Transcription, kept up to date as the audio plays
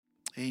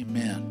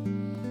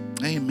Amen.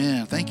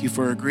 Amen. Thank you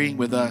for agreeing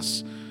with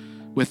us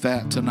with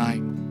that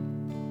tonight.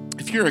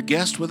 If you're a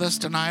guest with us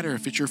tonight, or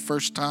if it's your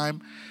first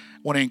time, I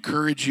want to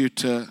encourage you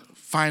to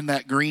find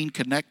that green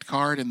Connect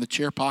card in the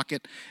chair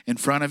pocket in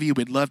front of you.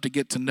 We'd love to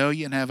get to know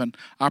you and have an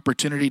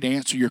opportunity to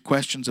answer your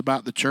questions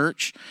about the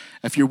church.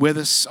 If you're with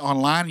us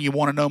online and you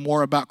want to know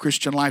more about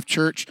Christian Life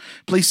Church,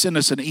 please send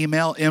us an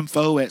email,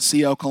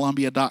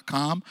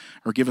 info@clcolumbia.com,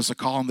 or give us a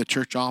call in the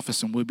church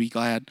office, and we'll be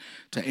glad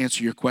to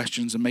answer your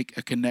questions and make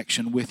a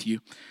connection with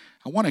you.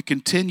 I want to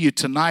continue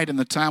tonight in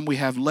the time we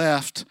have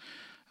left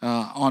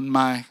on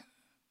my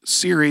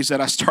series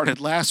that I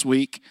started last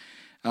week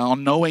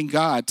on knowing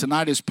God.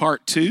 Tonight is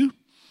part 2.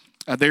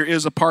 There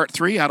is a part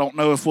 3. I don't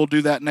know if we'll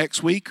do that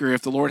next week or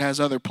if the Lord has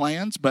other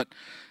plans, but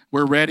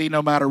we're ready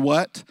no matter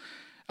what.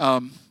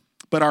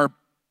 But our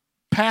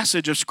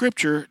passage of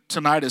Scripture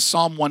tonight is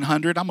Psalm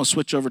 100. I'm going to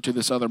switch over to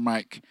this other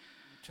mic.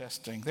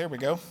 Testing. There we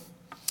go.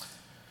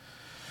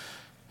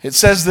 It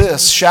says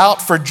this: "Shout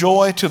for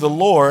joy to the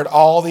Lord,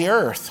 all the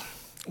earth.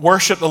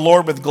 Worship the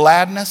Lord with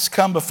gladness.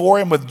 Come before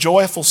him with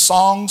joyful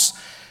songs."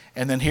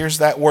 And then here's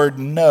that word,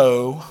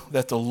 "know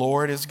that the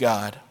Lord is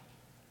God.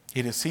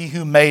 It is he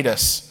who made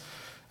us,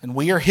 and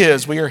we are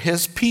his. We are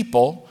his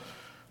people,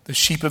 the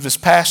sheep of his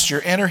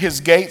pasture. Enter his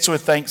gates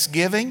with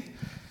thanksgiving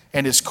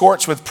and his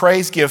courts with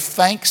praise. Give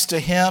thanks to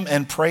him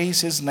and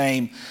praise his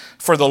name.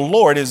 For the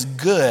Lord is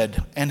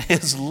good, and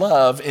his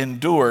love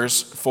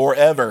endures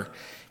forever.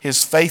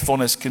 His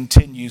faithfulness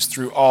continues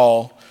through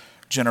all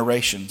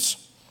generations."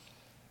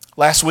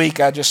 Last week,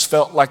 I just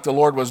felt like the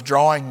Lord was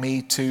drawing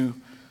me to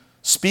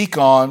speak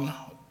on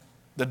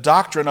the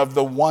doctrine of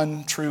the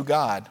one true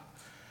God.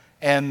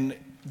 And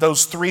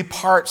those 3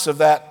 parts of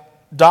that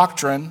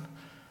doctrine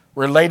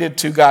related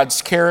to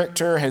God's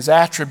character, his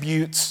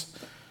attributes.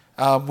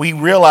 We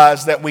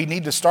realize that we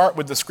need to start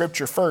with the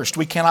Scripture first.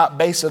 We cannot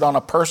base it on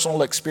a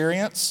personal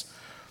experience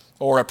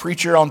or a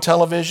preacher on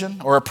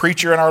television or a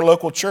preacher in our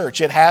local church.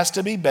 It has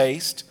to be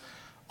based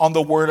on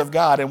the Word of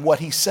God and what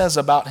he says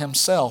about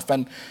himself.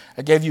 And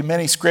I gave you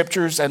many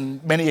scriptures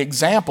and many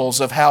examples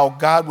of how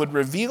God would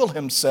reveal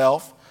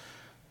himself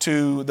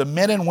to the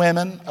men and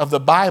women of the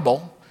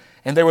Bible,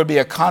 and there would be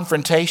a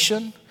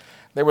confrontation,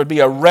 there would be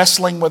a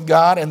wrestling with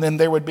God, and then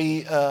there would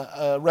be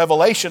a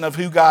revelation of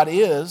who God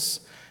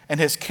is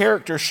and his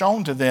character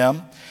shown to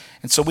them.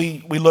 And so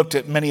we looked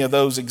at many of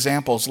those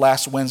examples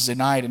last Wednesday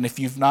night, and if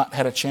you've not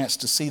had a chance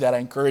to see that, I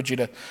encourage you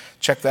to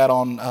check that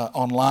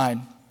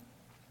online.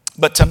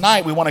 But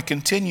tonight we want to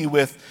continue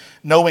with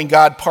Knowing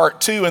God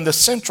Part 2, and the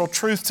central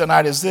truth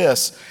tonight is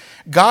this: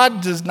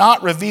 God does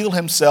not reveal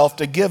himself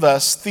to give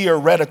us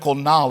theoretical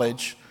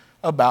knowledge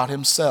about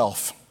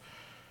himself.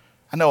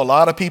 I know a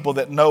lot of people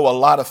that know a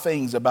lot of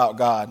things about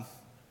God,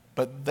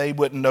 but they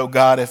wouldn't know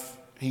God if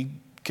he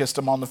kissed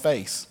them on the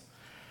face.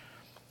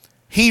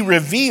 He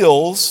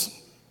revealed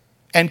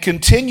and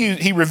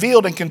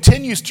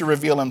continues to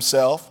reveal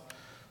himself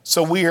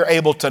so we are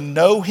able to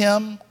know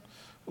him,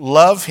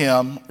 love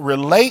him,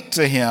 relate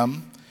to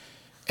him,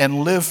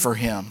 and live for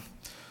him.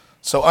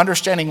 So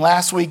understanding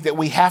last week that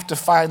we have to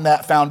find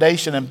that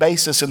foundation and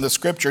basis in the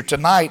Scripture,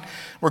 tonight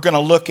we're going to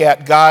look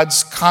at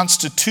God's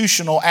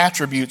constitutional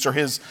attributes, or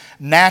his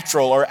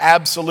natural or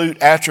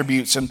absolute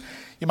attributes. And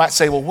you might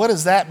say, well, what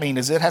does that mean?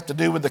 Does it have to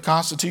do with the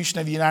Constitution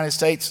of the United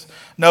States?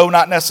 No,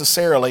 not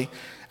necessarily.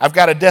 I've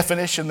got a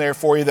definition there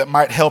for you that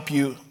might help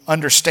you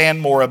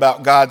understand more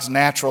about God's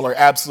natural or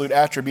absolute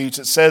attributes.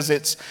 It says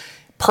it's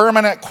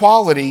permanent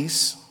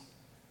qualities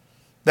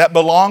that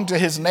belong to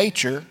his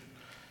nature,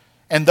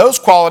 and those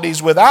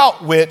qualities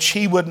without which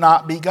he would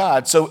not be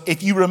God. So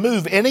if you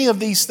remove any of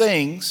these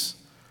things,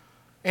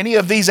 any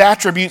of these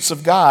attributes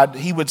of God,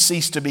 he would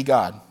cease to be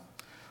God.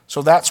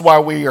 So that's why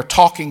we are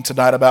talking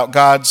tonight about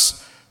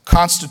God's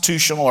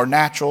constitutional or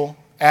natural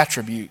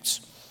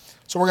attributes.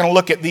 So we're going to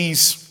look at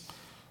these,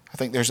 I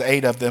think there's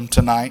 8 of them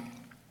tonight,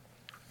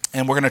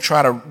 and we're going to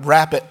try to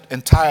wrap it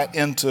and tie it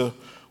into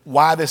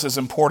why this is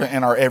important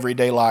in our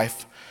everyday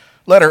life.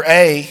 Letter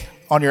A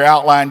on your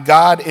outline: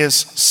 God is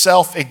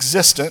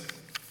self-existent.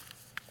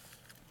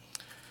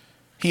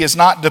 He is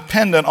not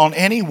dependent on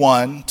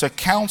anyone to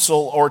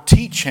counsel or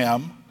teach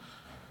him.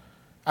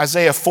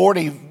 Isaiah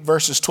 40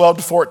 verses 12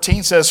 to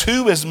 14 says,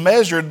 "Who has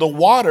measured the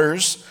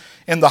waters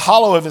in the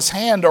hollow of his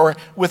hand, or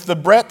with the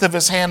breadth of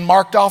his hand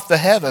marked off the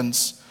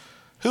heavens?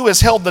 Who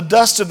has held the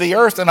dust of the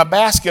earth in a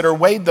basket, or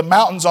weighed the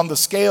mountains on the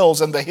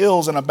scales and the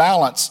hills in a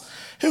balance?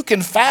 Who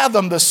can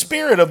fathom the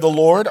Spirit of the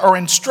Lord, or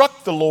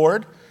instruct the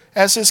Lord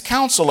as his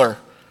counselor?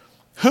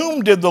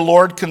 Whom did the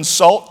Lord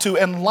consult to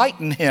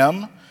enlighten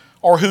him,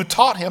 or who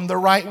taught him the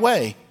right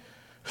way?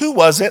 Who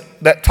was it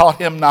that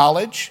taught him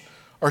knowledge,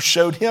 or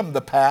showed him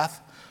the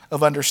path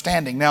of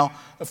understanding?" Now,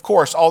 of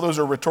course, all those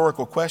are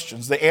rhetorical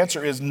questions. The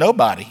answer is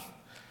nobody.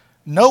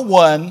 No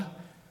one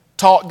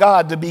taught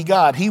God to be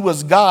God. He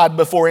was God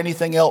before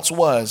anything else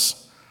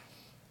was.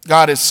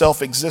 God is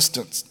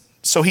self-existent.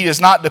 So he is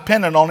not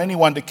dependent on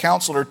anyone to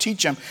counsel or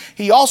teach him.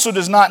 He also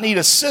does not need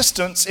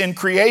assistance in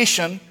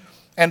creation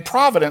and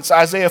providence.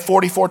 Isaiah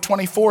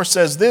 44:24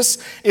 says, "This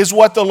is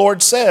what the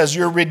Lord says,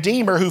 your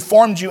Redeemer who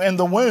formed you in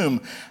the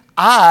womb.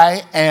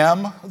 I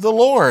am the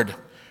Lord,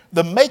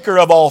 the maker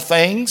of all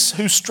things,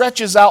 who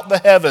stretches out the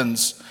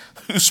heavens,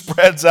 who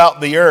spreads out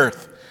the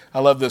earth." I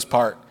love this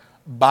part.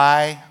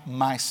 "By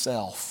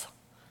myself."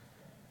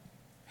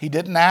 He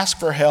didn't ask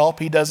for help.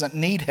 He doesn't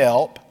need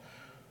help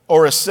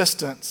or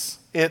assistance.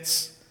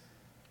 It's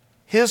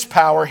His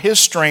power, His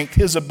strength,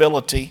 His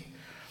ability.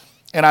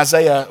 And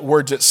Isaiah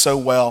words it so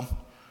well.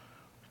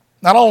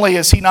 Not only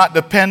is He not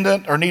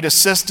dependent or need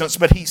assistance,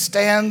 but He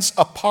stands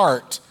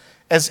apart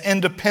as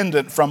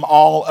independent from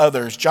all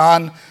others.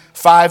 John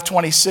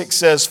 5:26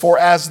 says, "For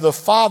as the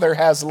Father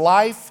has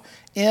life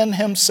in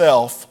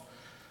Himself,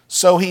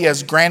 so He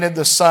has granted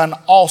the Son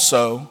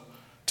also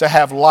to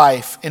have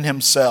life in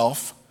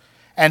Himself,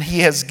 and He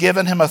has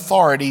given Him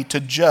authority to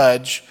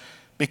judge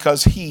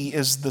because He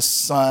is the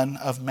Son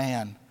of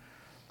Man."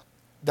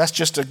 That's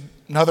just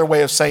another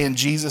way of saying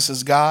Jesus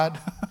is God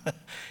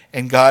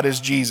and God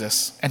is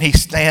Jesus. And He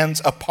stands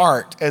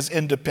apart as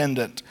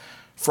independent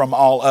from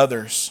all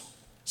others.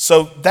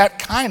 So that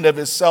kind of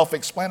is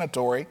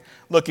self-explanatory,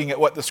 looking at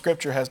what the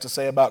Scripture has to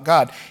say about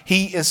God.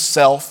 He is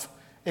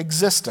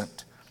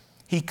self-existent.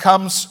 He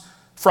comes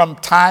from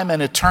time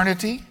and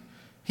eternity.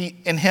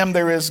 In Him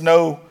there's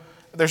no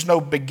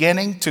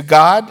beginning to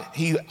God.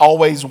 He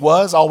always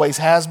was, always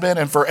has been,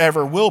 and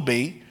forever will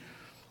be.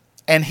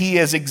 And He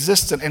is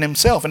existent in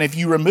Himself. And if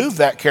you remove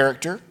that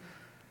character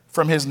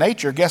from His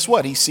nature, guess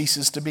what? He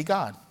ceases to be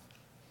God.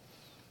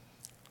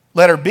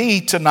 Letter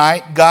B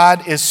tonight,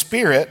 God is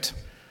spirit.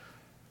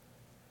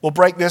 We'll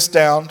break this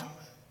down.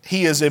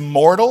 He is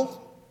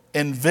immortal,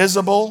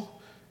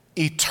 invisible,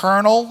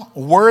 eternal,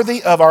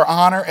 worthy of our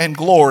honor and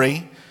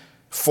glory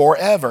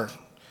forever.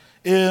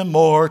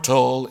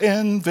 Immortal,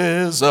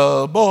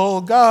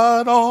 invisible,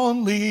 God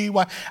only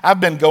one. I've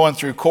been going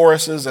through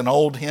choruses and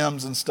old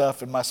hymns and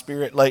stuff in my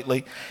spirit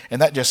lately, and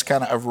that just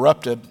kind of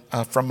erupted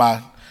from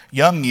my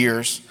young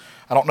years.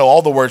 I don't know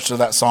all the words to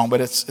that song,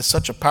 but it's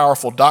such a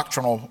powerful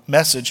doctrinal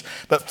message.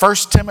 But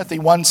 1 Timothy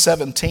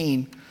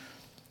 1:17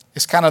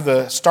 is kind of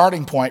the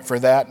starting point for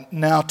that.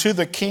 "Now to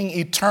the King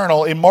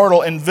eternal,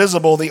 immortal,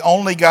 invisible, the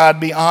only God,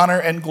 be honor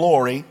and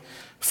glory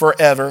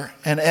forever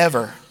and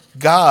ever."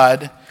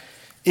 God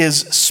is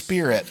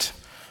spirit.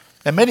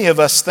 And many of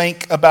us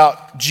think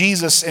about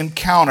Jesus'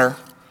 encounter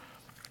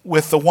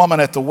with the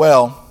woman at the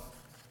well,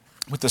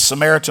 with the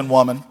Samaritan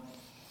woman.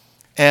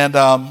 And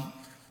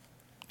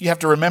you have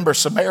to remember,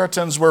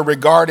 Samaritans were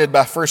regarded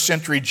by first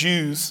century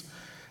Jews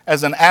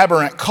as an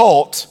aberrant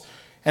cult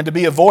and to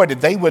be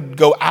avoided. They would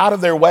go out of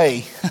their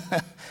way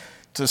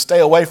to stay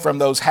away from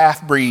those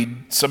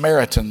half-breed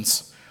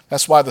Samaritans.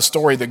 That's why the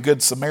story of the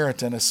Good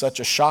Samaritan is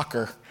such a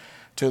shocker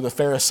to the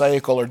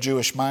Pharisaical or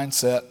Jewish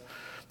mindset.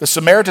 The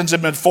Samaritans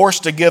had been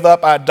forced to give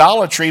up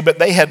idolatry, but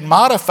they had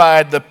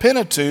modified the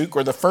Pentateuch,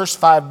 or the first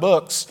 5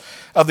 books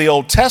of the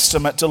Old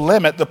Testament, to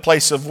limit the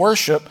place of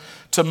worship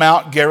to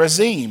Mount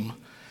Gerizim.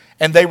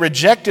 And they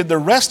rejected the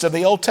rest of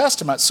the Old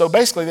Testament. So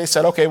basically they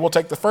said, okay, we'll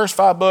take the first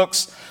 5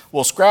 books,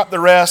 we'll scrap the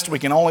rest, we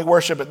can only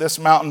worship at this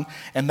mountain.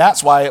 And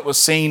that's why it was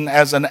seen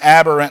as an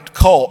aberrant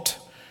cult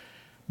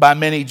by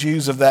many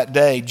Jews of that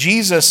day.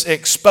 Jesus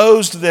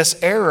exposed this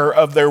error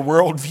of their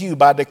worldview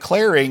by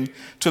declaring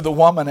to the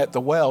woman at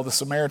the well, the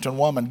Samaritan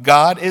woman,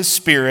 God is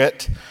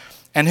spirit,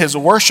 and His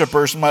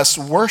worshipers must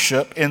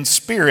worship in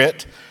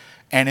spirit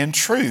and in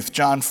truth.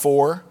 John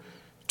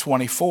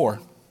 4:24.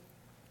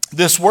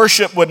 This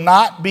worship would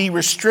not be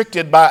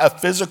restricted by a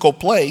physical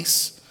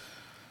place,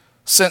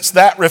 since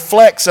that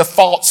reflects a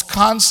false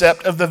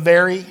concept of the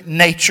very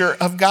nature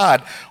of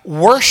God.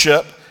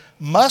 Worship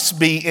must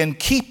be in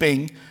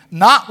keeping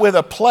not with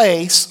a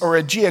place or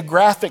a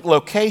geographic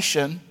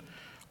location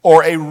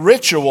or a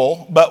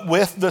ritual, but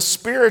with the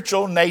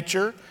spiritual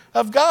nature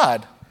of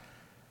God.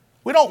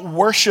 We don't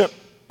worship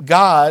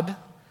God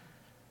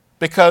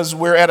because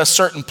we're at a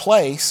certain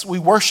place. We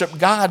worship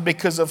God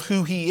because of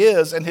who He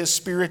is and His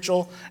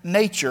spiritual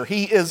nature.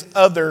 He is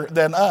other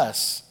than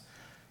us.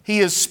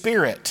 He is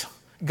spirit.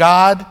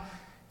 God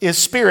is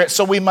spirit.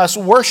 So we must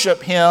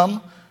worship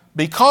Him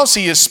because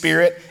He is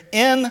spirit,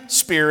 in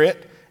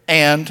spirit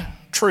and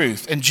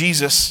truth. And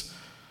Jesus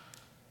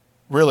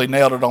really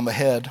nailed it on the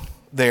head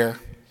there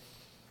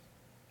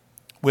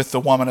with the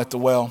woman at the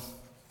well.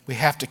 We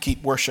have to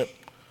keep worship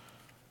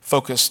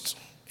focused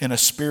in a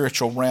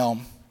spiritual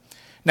realm.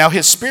 Now,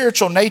 His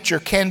spiritual nature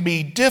can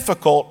be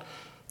difficult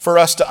for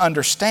us to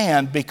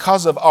understand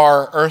because of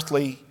our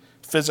earthly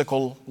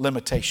physical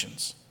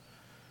limitations.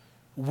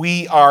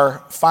 We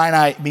are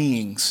finite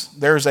beings.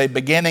 There's a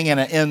beginning and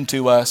an end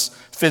to us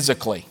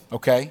physically,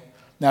 okay?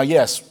 Now,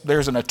 yes,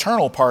 there's an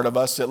eternal part of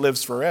us that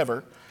lives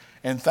forever.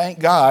 And thank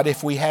God,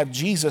 if we have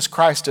Jesus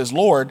Christ as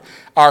Lord,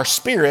 our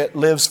spirit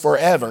lives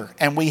forever.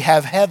 And we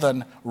have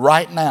heaven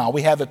right now.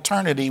 We have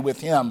eternity with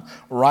Him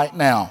right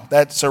now.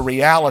 That's a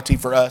reality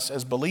for us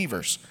as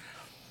believers.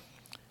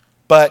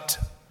 But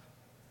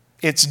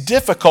it's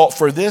difficult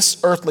for this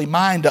earthly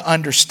mind to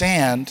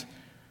understand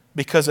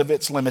because of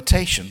its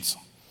limitations.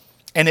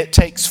 And it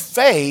takes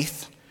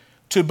faith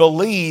to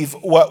believe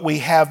what we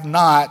have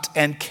not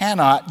and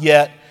cannot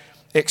yet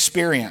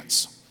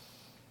experience.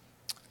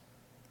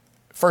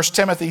 1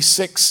 Timothy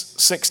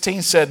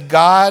 6:16 said,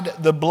 God,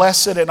 the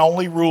blessed and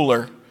only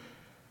ruler,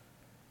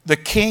 the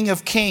King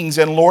of kings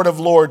and Lord of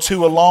lords,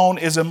 who alone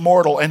is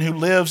immortal and who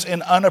lives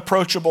in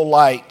unapproachable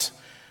light,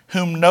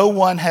 whom no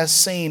one has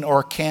seen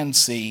or can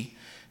see,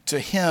 to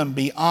him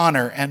be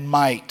honor and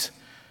might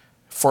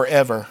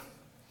forever.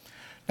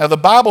 Now, the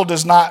Bible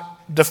does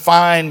not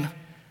define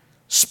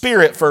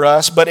spirit for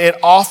us, but it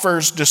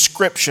offers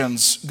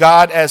descriptions.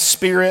 God as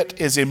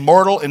spirit is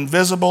immortal,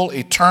 invisible,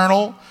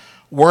 eternal,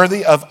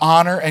 worthy of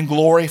honor and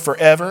glory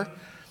forever.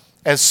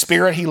 As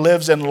spirit, he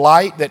lives in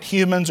light that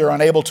humans are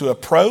unable to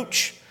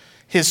approach.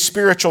 His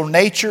spiritual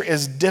nature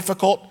is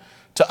difficult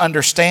to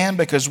understand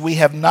because we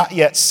have not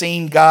yet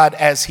seen God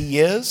as he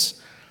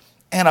is.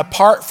 And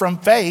apart from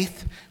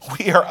faith,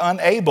 we are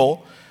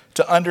unable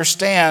to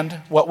understand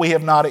what we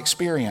have not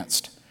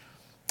experienced.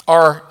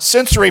 Our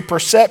sensory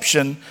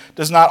perception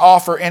does not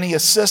offer any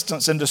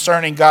assistance in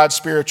discerning God's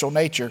spiritual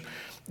nature.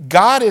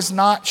 God is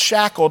not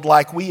shackled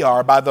like we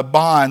are by the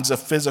bonds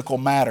of physical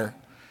matter.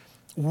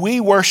 We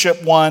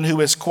worship one who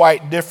is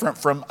quite different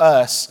from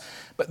us,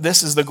 but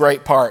this is the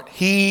great part.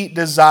 He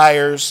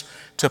desires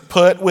to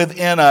put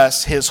within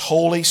us his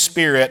Holy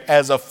Spirit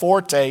as a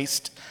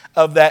foretaste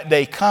of that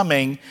day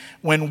coming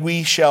when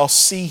we shall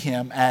see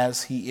him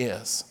as he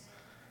is.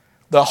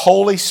 The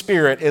Holy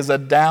Spirit is a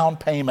down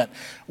payment.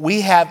 We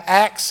have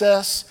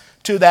access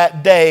to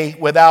that day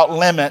without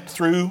limit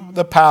through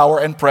the power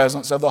and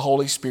presence of the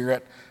Holy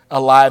Spirit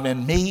alive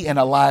in me and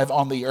alive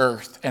on the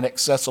earth and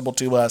accessible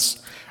to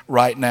us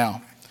right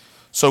now.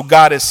 So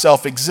God is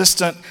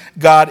self-existent.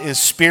 God is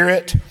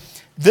spirit.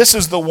 This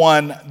is the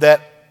one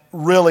that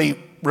really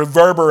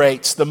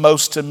reverberates the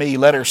most to me,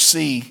 letter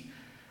C,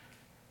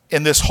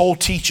 in this whole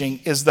teaching,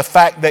 is the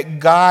fact that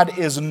God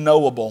is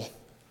knowable.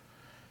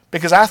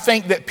 Because I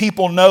think that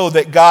people know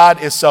that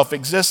God is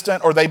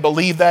self-existent, or they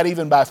believe that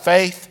even by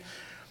faith.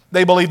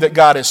 They believe that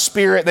God is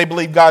spirit. They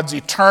believe God's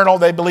eternal.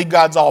 They believe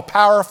God's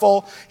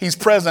all-powerful. He's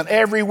present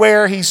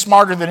everywhere. He's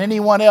smarter than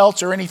anyone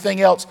else or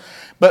anything else.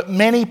 But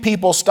many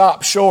people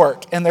stop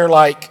short and they're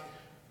like,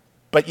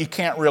 but you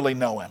can't really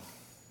know him.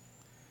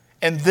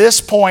 And this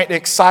point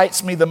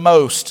excites me the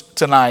most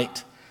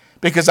tonight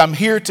because I'm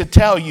here to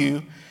tell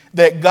you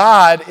that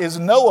God is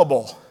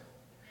knowable.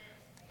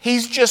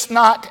 He's just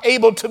not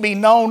able to be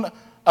known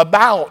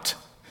about,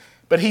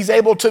 but he's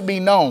able to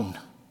be known.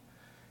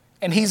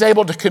 And he's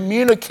able to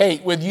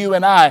communicate with you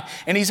and I.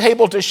 And he's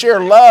able to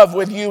share love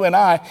with you and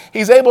I.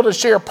 He's able to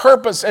share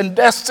purpose and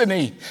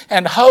destiny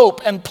and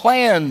hope and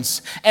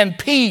plans and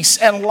peace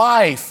and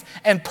life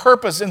and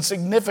purpose and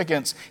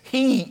significance.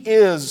 He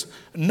is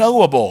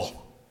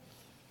knowable.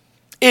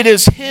 It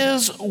is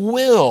his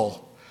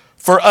will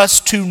for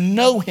us to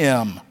know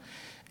him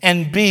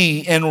and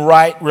be in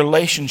right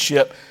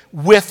relationship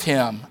with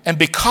him. And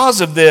because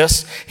of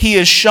this, he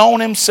has shown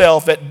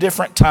himself at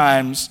different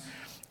times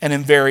and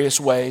in various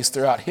ways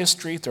throughout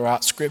history,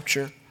 throughout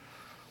Scripture.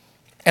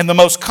 And the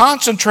most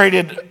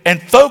concentrated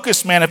and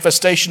focused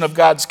manifestation of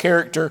God's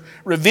character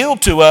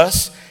revealed to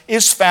us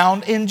is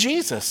found in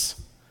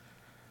Jesus.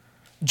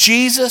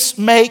 Jesus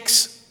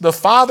makes the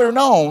Father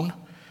known,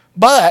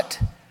 but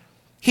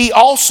he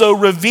also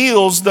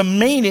reveals the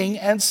meaning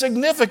and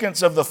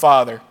significance of the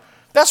Father.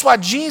 That's why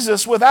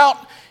Jesus,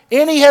 without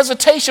any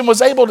hesitation,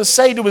 was able to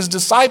say to his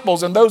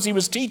disciples and those he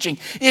was teaching,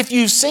 if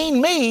you've seen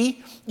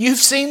me, you've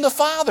seen the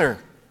Father.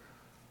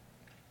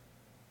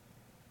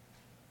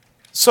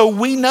 So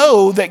we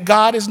know that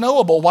God is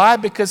knowable. Why?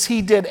 Because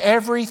he did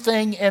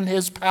everything in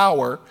his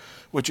power,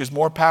 which is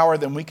more power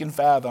than we can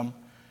fathom,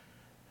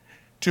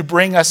 to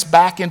bring us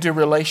back into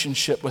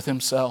relationship with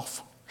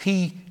himself.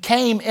 He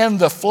came in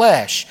the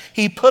flesh.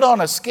 He put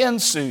on a skin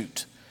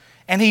suit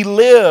and he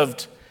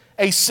lived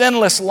a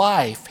sinless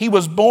life. He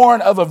was born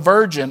of a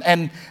virgin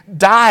and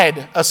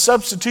died a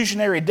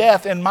substitutionary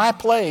death in my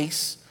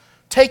place,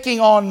 taking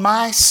on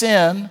my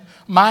sin,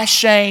 my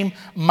shame,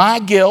 my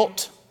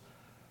guilt,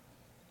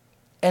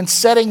 and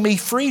setting me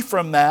free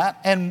from that,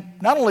 and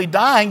not only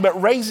dying,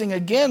 but raising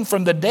again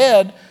from the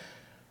dead,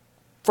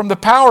 from the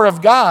power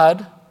of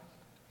God.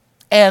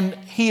 And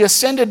he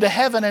ascended to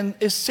heaven and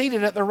is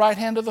seated at the right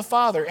hand of the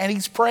Father. And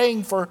he's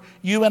praying for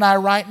you and I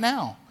right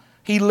now.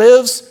 He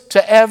lives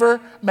to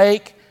ever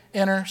make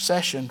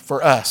intercession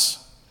for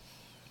us.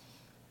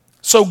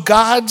 So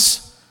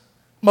God's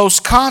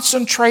most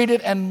concentrated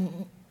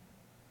and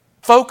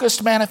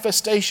focused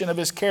manifestation of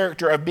his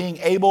character of being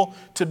able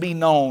to be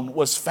known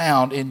was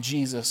found in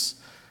Jesus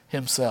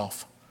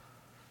himself.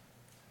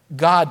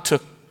 God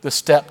took the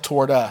step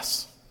toward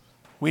us.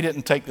 We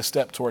didn't take the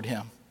step toward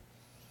him.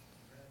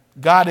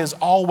 God is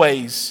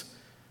always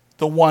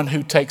the one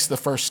who takes the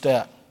first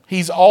step.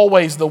 He's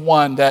always the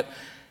one that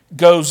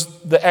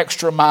goes the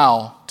extra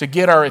mile to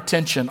get our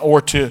attention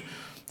or to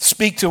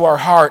speak to our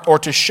heart or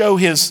to show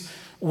his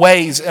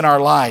ways in our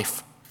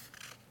life.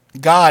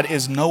 God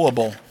is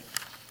knowable.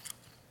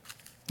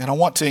 And I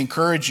want to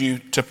encourage you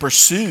to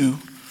pursue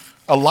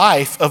a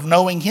life of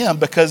knowing him,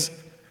 because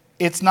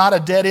It's not a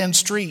dead-end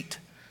street.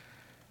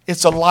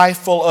 It's a life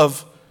full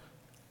of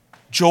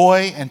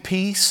joy and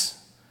peace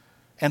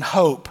and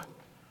hope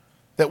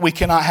that we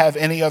cannot have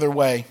any other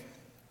way.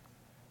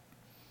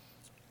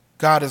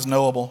 God is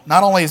knowable.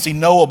 Not only is he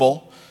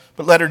knowable,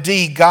 but letter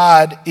D,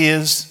 God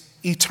is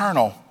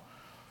eternal.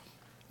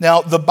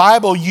 Now, the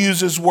Bible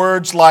uses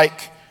words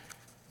like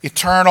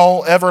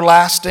eternal,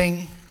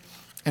 everlasting,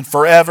 and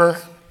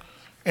forever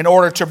in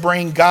order to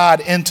bring God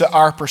into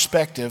our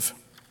perspective.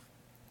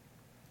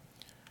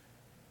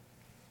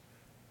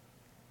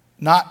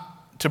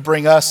 Not to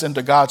bring us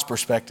into God's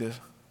perspective,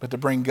 but to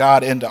bring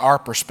God into our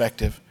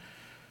perspective.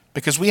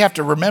 Because we have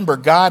to remember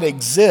God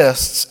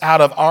exists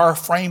out of our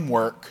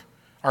framework,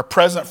 our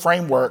present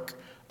framework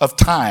of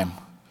time,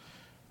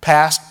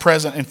 past,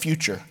 present, and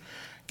future.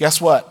 Guess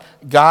what?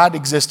 God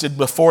existed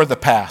before the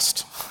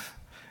past,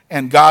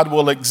 and God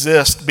will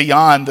exist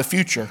beyond the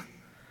future.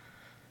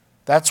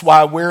 That's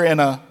why we're in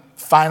a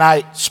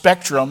finite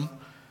spectrum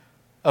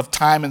of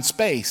time and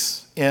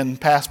space in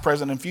past,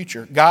 present, and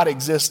future. God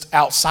exists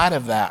outside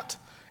of that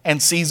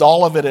and sees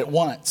all of it at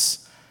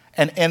once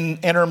and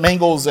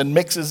intermingles and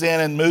mixes in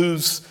and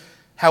moves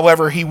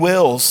however he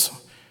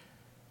wills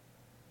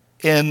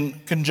in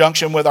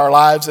conjunction with our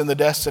lives and the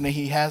destiny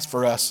he has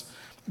for us.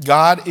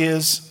 God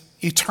is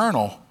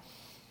eternal.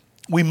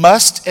 We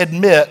must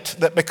admit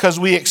that because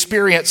we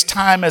experience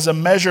time as a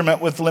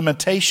measurement with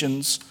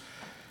limitations,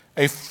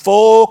 a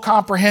full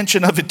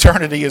comprehension of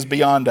eternity is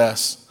beyond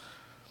us.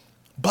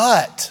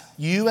 But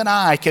you and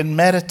I can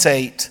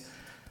meditate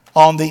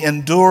on the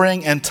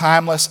enduring and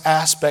timeless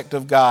aspect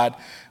of God,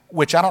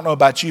 which I don't know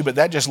about you, but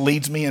that just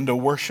leads me into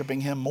worshiping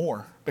him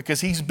more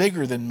because he's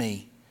bigger than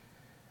me.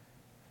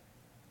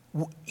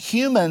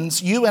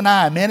 Humans, you and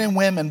I, men and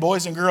women,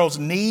 boys and girls,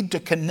 need to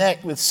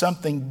connect with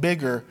something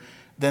bigger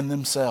than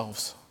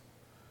themselves.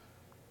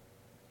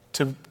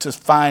 To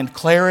find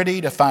clarity,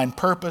 to find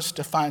purpose,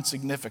 to find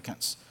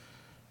significance.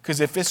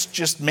 Because if it's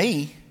just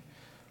me,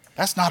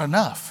 that's not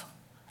enough.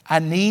 I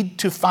need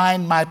to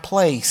find my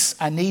place.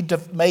 I need to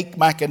make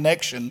my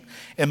connection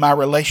in my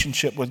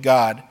relationship with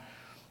God.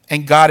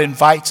 And God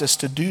invites us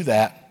to do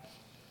that.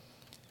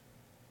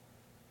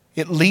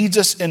 It leads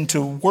us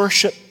into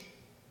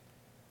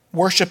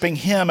worshiping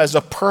him as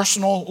a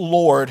personal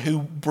Lord who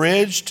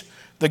bridged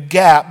the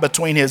gap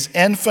between his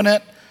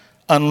infinite,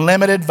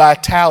 unlimited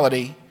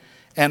vitality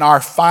and our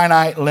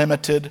finite,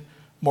 limited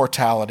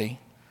mortality.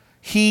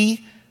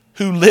 He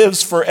who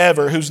lives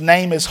forever, whose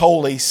name is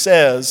holy,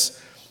 says,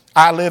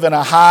 I live in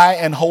a high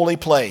and holy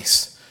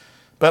place,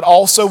 but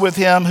also with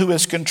him who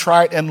is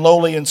contrite and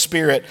lowly in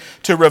spirit,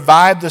 to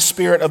revive the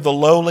spirit of the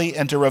lowly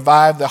and to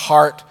revive the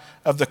heart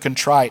of the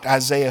contrite.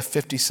 Isaiah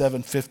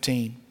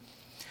 57:15.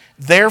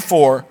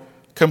 Therefore,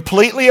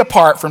 completely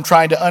apart from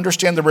trying to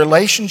understand the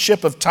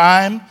relationship of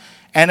time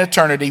and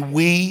eternity,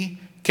 we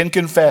can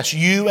confess,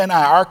 you and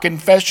I, our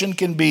confession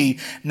can be,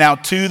 now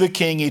to the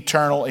King,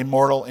 eternal,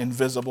 immortal,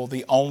 invisible,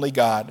 the only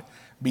God,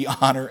 be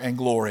honor and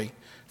glory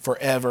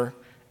forever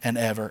and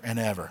ever and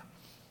ever.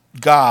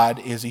 God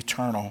is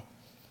eternal.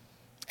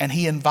 And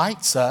he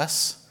invites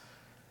us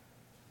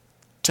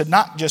to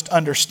not just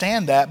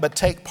understand that, but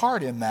take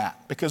part in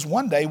that. Because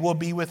one day we'll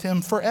be with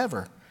him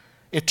forever.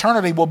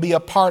 Eternity will be a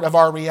part of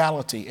our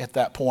reality at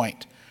that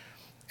point.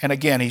 And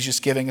again, he's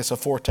just giving us a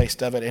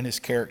foretaste of it in his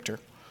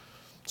character.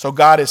 So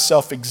God is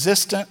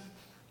self-existent.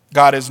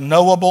 God is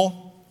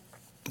knowable.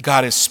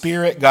 God is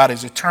spirit. God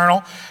is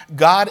eternal.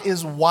 God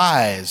is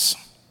wise.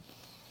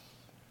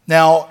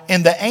 Now,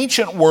 in the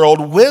ancient world,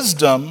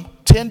 wisdom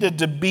tended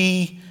to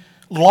be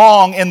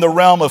long in the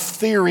realm of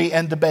theory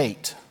and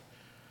debate.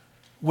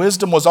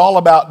 Wisdom was all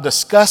about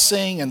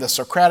discussing and the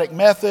Socratic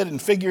method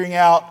and figuring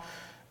out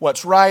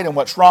what's right and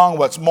what's wrong,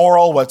 what's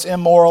moral, what's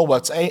immoral,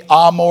 what's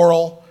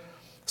amoral.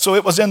 So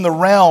it was in the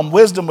realm,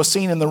 wisdom was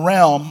seen in the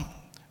realm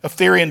of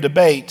theory and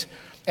debate.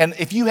 And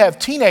if you have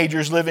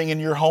teenagers living in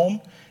your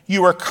home,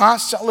 you are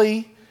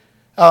constantly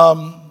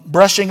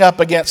brushing up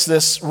against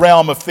this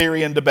realm of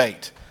theory and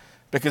debate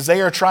because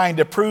they are trying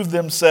to prove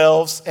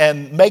themselves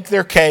and make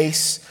their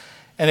case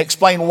and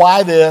explain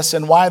why this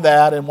and why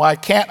that and why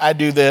can't I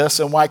do this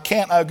and why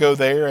can't I go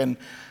there and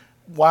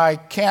why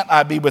can't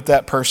I be with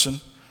that person.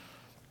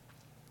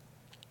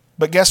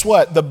 But guess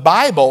what? The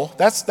Bible,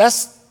 that's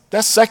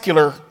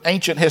secular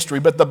ancient history,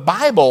 but the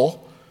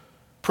Bible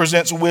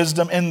presents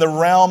wisdom in the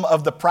realm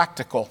of the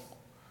practical.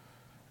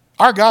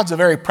 Our God's a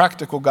very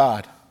practical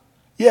God.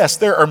 Yes,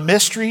 there are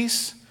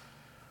mysteries.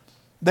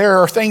 There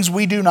are things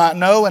we do not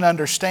know and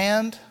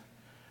understand.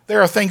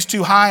 There are things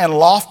too high and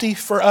lofty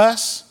for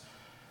us.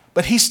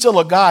 But he's still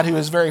a God who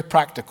is very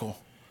practical.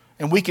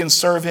 And we can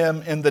serve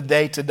him in the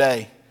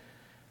day-to-day.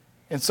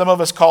 And some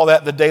of us call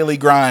that the daily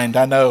grind.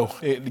 I know,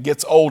 it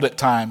gets old at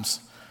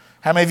times.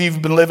 How many of you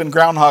have been living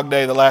Groundhog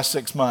Day the last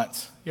 6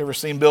 months? You ever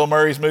seen Bill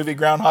Murray's movie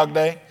Groundhog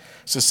Day?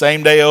 It's the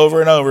same day over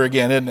and over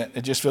again, isn't it?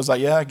 It just feels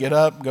like, yeah, get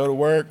up, go to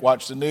work,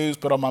 watch the news,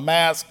 put on my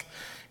mask,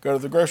 go to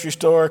the grocery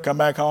store, come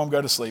back home,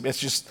 go to sleep. It's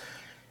just,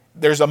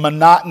 there's a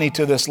monotony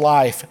to this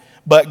life.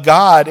 But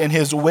God, in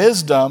his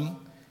wisdom,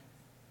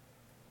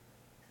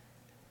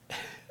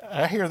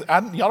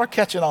 Y'all are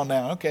catching on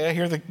now. Okay, I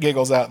hear the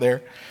giggles out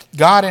there.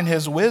 God in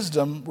his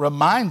wisdom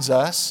reminds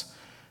us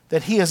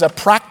that he is a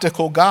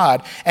practical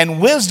God. And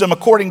wisdom,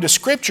 according to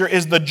Scripture,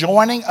 is the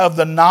joining of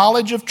the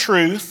knowledge of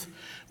truth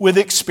with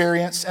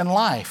experience and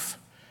life.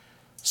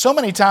 So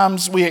many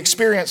times we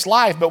experience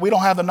life, but we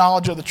don't have the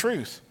knowledge of the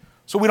truth.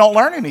 So we don't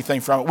learn anything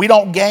from it. We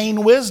don't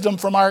gain wisdom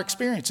from our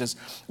experiences.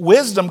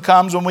 Wisdom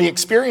comes when we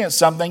experience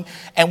something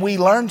and we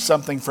learn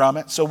something from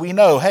it. So we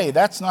know, hey,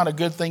 that's not a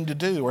good thing to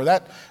do. Or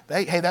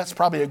hey, that's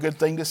probably a good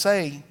thing to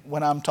say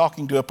when I'm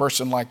talking to a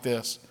person like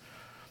this.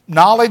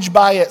 Knowledge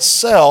by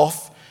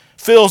itself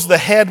fills the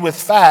head with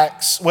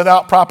facts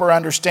without proper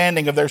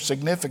understanding of their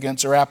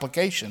significance or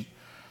application.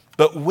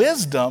 But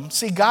wisdom,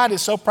 see, God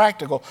is so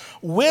practical.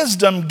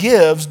 Wisdom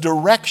gives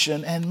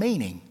direction and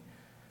meaning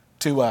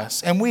to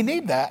us. And we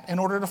need that in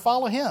order to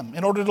follow him,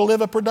 in order to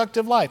live a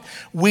productive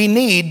life. We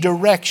need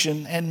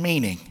direction and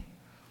meaning.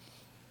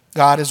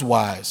 God is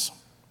wise.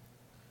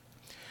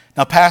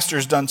 Now,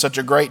 Pastor's done such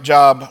a great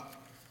job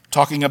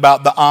talking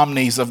about the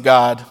omnis of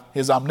God,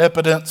 his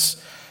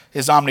omnipotence,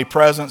 his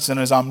omnipresence, and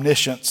his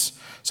omniscience.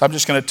 So I'm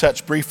just going to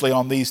touch briefly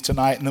on these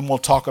tonight, and then we'll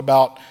talk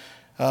about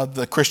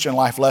the Christian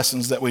life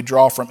lessons that we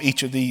draw from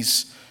each of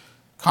these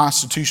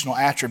constitutional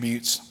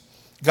attributes.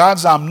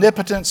 God's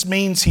omnipotence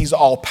means he's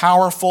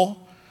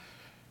all-powerful,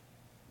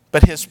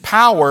 but his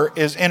power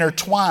is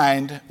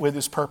intertwined with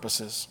his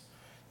purposes.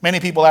 Many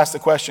people ask the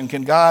question,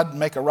 can God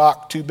make a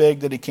rock too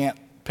big that he can't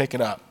pick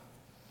it up?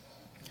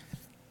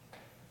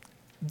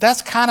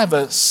 That's kind of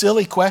a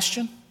silly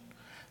question.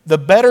 The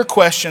better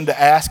question to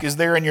ask is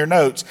there in your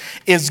notes.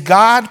 Is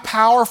God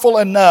powerful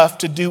enough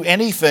to do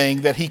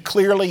anything that he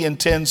clearly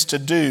intends to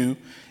do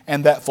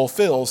and that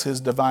fulfills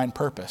his divine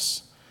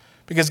purpose?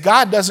 Because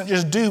God doesn't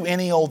just do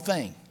any old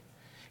thing.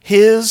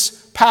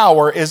 His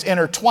power is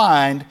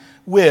intertwined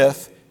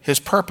with his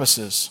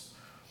purposes.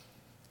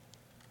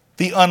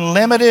 The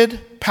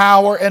unlimited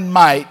power and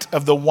might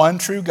of the one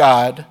true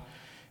God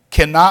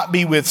cannot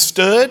be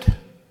withstood,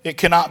 it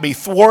cannot be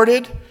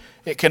thwarted,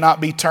 it cannot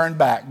be turned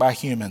back by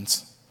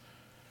humans.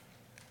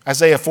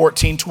 Isaiah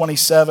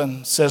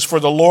 14:27 says, "For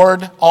the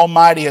Lord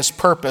Almighty has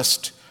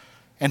purposed,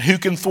 and who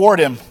can thwart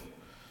him?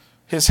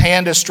 His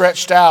hand is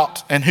stretched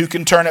out, and who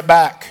can turn it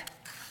back?"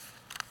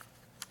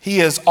 He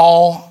is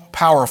all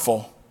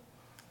powerful.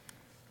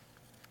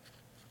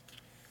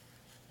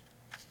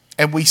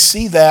 And we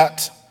see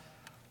that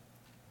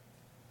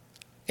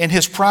in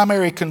his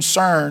primary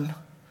concern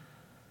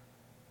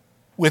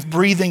with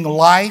breathing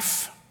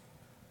life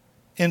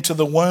into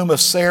the womb of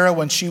Sarah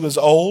when she was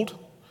old.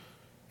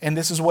 And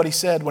this is what he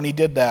said when he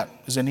did that.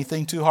 Is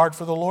anything too hard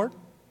for the Lord?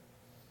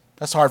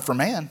 That's hard for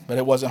man, but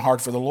it wasn't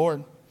hard for the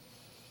Lord.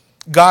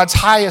 God's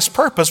highest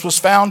purpose was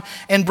found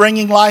in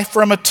bringing life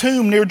from a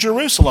tomb near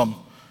Jerusalem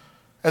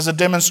as a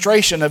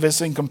demonstration of his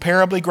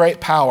incomparably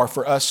great power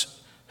for us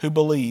who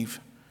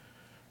believe.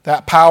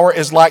 That power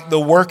is like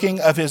the working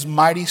of his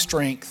mighty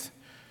strength,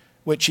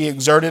 which he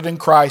exerted in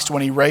Christ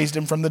when he raised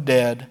him from the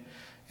dead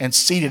and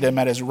seated him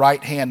at his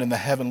right hand in the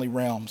heavenly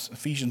realms.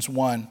 Ephesians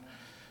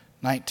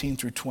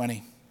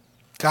 1:19-20.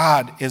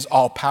 God is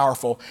all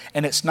powerful.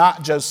 And it's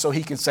not just so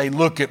he can say,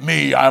 look at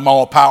me, I'm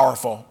all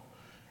powerful.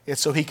 It's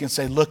so he can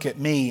say, look at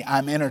me,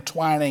 I'm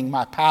intertwining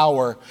my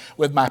power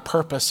with my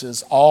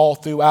purposes all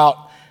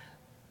throughout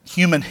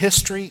human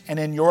history and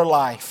in your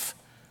life.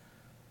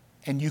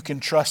 And you can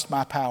trust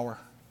my power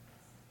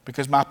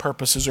because my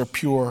purposes are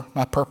pure,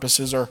 my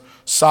purposes are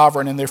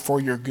sovereign, and therefore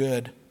you're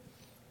good.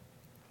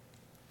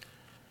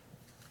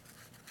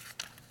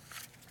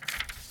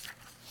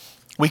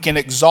 We can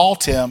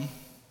exalt him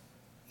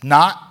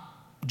not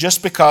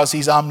just because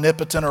he's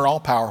omnipotent or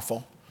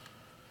all-powerful,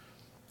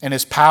 and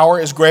his power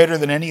is greater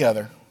than any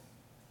other,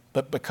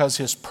 but because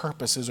his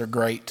purposes are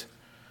great,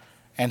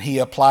 and he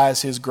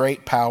applies his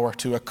great power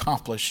to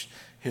accomplish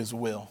his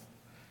will.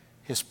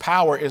 His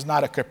power is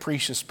not a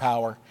capricious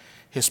power.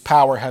 His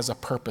power has a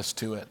purpose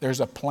to it.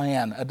 There's a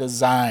plan, a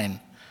design,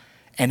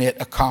 and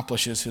it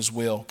accomplishes his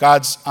will.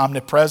 God's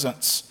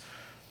omnipresence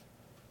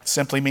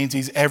simply means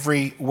he's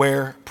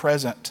everywhere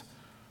present.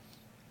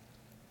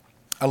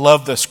 I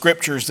love the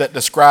scriptures that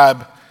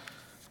describe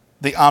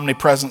the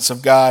omnipresence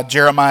of God.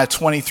 Jeremiah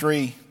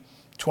 23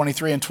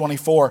 and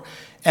 24.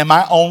 Am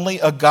I only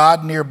a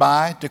God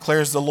nearby,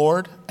 declares the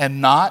Lord,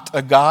 and not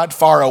a God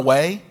far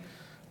away?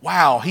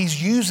 Wow,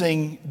 he's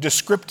using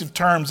descriptive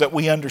terms that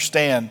we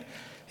understand.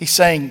 He's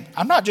saying,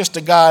 I'm not just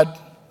a God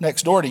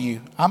next door to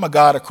you. I'm a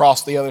God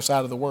across the other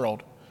side of the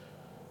world.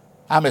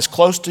 I'm as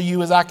close to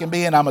you as I can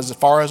be, and I'm as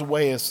far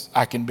away as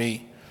I can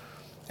be.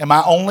 Am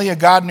I only a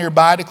God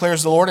nearby,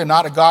 declares the Lord, and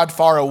not a God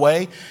far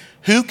away?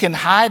 Who can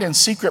hide in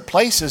secret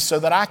places so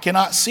that I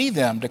cannot see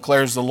them,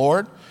 declares the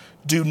Lord?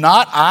 Do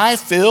not I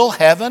fill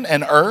heaven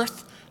and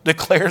earth,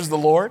 declares the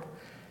Lord?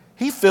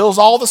 He fills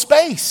all the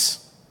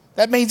space.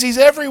 That means he's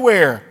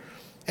everywhere,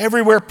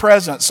 everywhere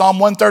present. Psalm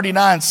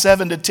 139,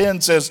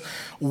 7-10 says,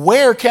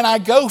 where can I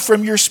go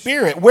from your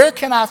spirit? Where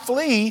can I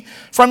flee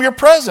from your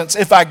presence?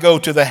 If I go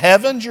to the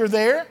heavens, you're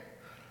there.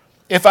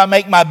 If I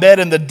make my bed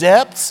in the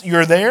depths,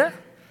 you're there.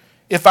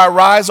 If I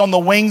rise on the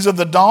wings of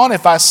the dawn,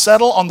 if I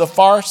settle on the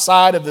far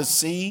side of the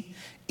sea,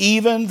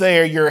 even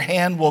there your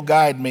hand will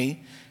guide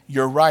me,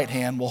 your right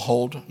hand will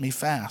hold me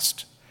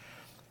fast.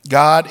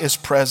 God is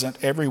present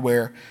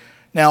everywhere.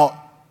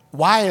 Now,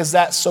 why is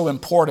that so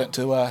important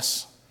to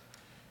us?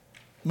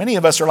 Many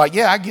of us are like,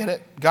 yeah, I get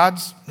it.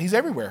 He's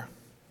everywhere.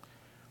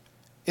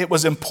 It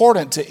was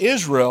important to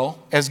Israel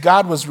as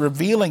God was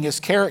revealing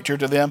his character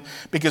to them,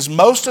 because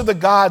most of the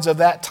gods of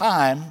that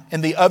time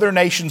in the other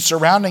nations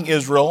surrounding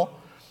Israel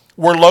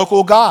were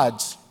local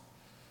gods.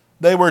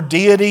 They were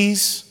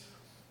deities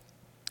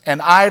and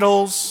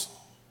idols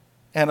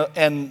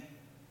and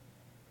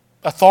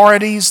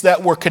authorities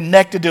that were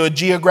connected to a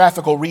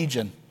geographical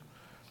region.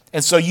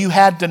 And so you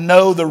had to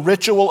know the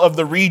ritual of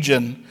the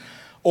region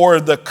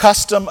or the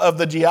custom of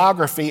the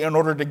geography in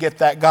order to get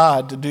that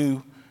God to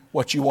do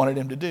what you wanted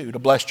him to do, to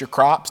bless your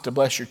crops, to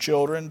bless your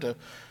children, to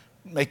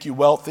make you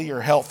wealthy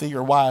or healthy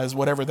or wise,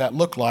 whatever that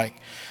looked like.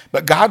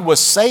 But God was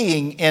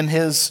saying in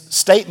his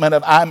statement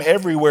of I'm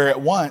everywhere at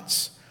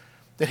once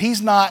that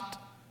he's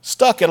not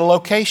stuck at a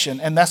location.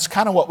 And that's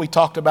kind of what we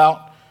talked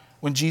about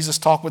when Jesus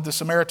talked with the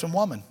Samaritan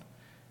woman.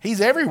 He's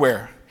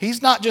everywhere.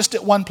 He's not just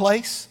at one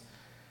place.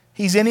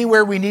 He's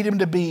anywhere we need him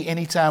to be,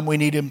 anytime we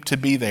need him to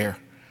be there.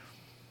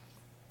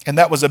 And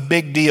that was a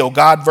big deal,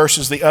 God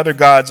versus the other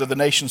gods of the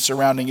nations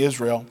surrounding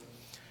Israel.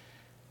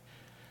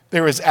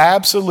 There is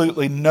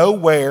absolutely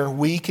nowhere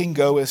we can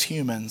go as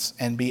humans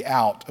and be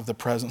out of the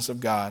presence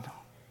of God.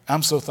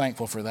 I'm so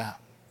thankful for that.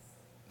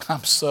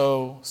 I'm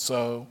so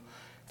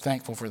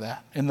thankful for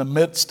that. In the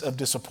midst of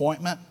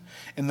disappointment,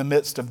 in the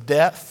midst of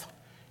death,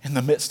 in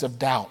the midst of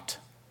doubt,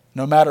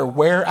 no matter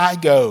where I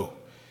go,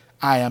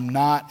 I am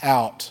not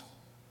out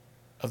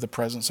of the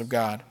presence of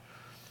God.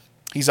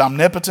 He's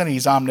omnipotent,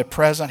 he's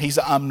omnipresent, he's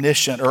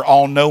omniscient or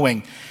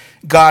all-knowing.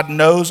 God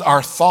knows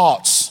our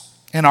thoughts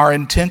and our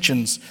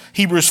intentions.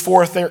 Hebrews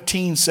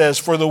 4:13 says,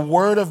 "For the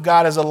word of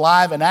God is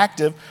alive and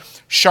active,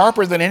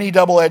 sharper than any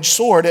double-edged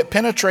sword. It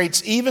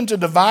penetrates even to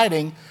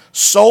dividing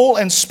soul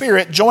and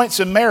spirit, joints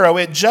and marrow.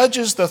 It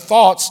judges the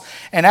thoughts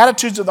and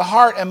attitudes of the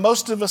heart." And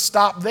most of us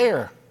stop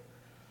there.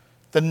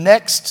 The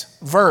next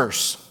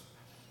verse,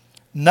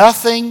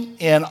 "Nothing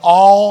in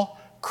all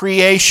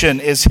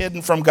creation is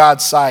hidden from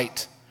God's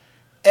sight.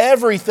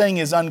 Everything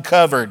is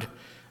uncovered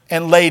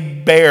and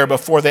laid bare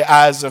before the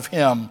eyes of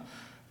him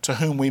to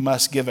whom we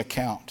must give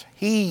account."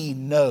 He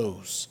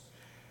knows.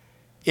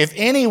 If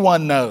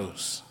anyone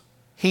knows,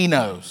 he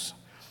knows.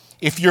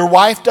 If your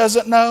wife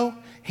doesn't know,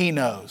 he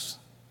knows.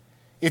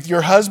 If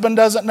your husband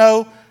doesn't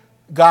know,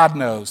 God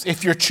knows.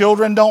 If your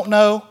children don't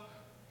know,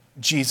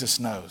 Jesus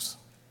knows.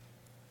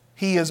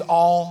 He is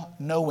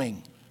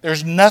all-knowing.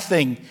 There's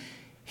nothing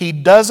he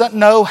doesn't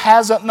know,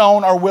 hasn't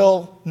known, or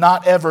will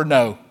not ever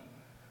know.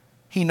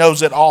 He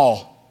knows it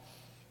all.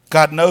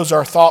 God knows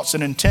our thoughts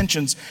and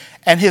intentions,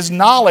 and his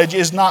knowledge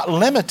is not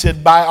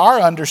limited by our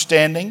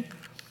understanding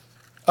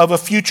of a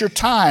future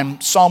time.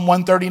 Psalm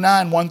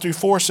 139,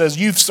 1-4 says,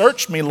 "You've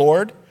searched me,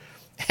 Lord,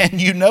 and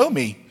you know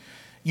me.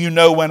 You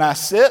know when I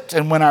sit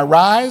and when I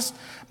rise.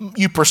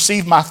 You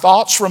perceive my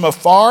thoughts from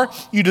afar.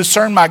 You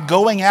discern my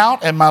going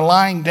out and my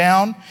lying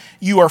down.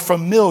 You are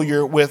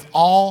familiar with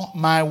all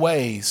my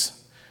ways.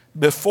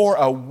 Before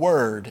a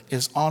word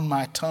is on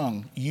my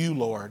tongue, you,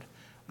 Lord,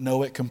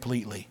 know it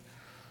completely."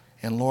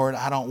 And Lord,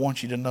 I don't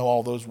want you to know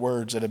all those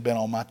words that have been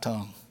on my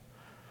tongue,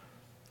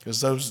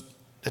 because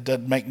it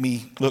doesn't make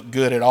me look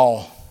good at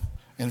all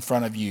in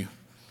front of you.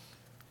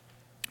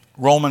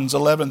 Romans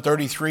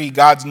 11:33,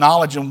 God's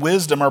knowledge and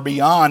wisdom are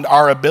beyond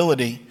our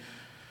ability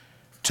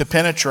to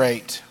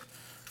penetrate.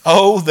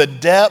 Oh, the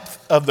depth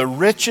of the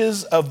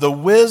riches of the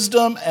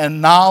wisdom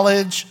and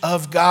knowledge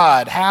of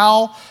God.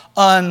 How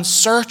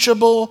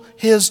unsearchable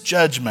his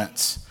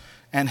judgments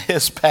and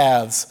his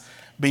paths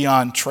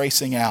beyond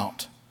tracing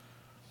out.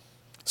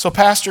 So,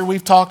 Pastor,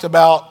 we've talked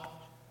about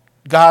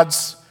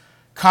God's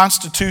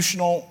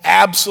constitutional,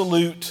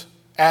 absolute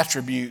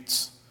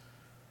attributes.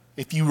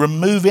 If you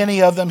remove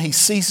any of them, he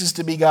ceases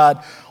to be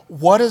God.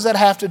 What does that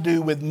have to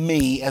do with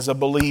me as a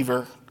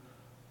believer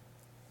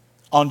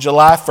on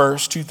July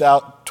 1st,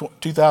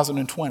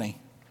 2020?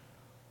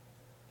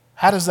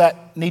 How does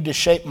that need to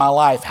shape my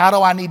life? How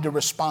do I need to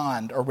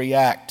respond or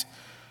react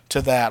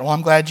to that? Well,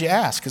 I'm glad you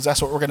asked, because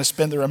that's what we're going to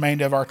spend the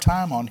remainder of our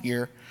time on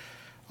here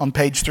on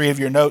page 3 of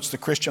your notes, the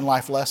Christian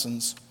Life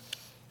Lessons.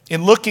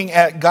 In looking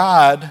at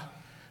God,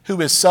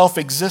 who is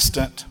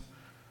self-existent,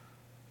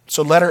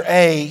 so letter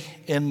A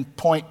in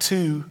point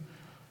 2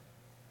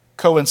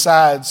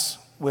 coincides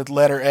with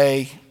letter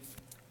A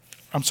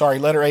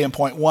in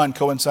point 1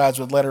 coincides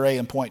with letter A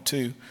in point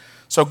 2.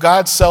 So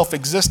God's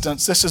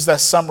self-existence, this is that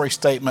summary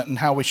statement and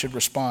how we should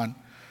respond.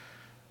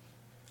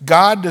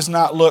 God does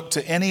not look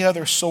to any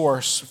other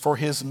source for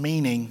his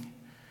meaning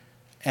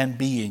and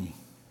being.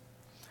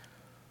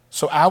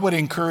 So I would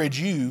encourage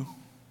you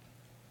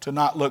to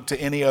not look to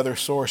any other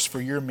source for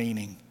your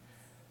meaning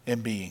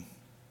and being.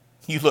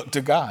 You look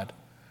to God.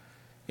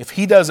 If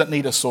he doesn't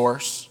need a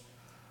source,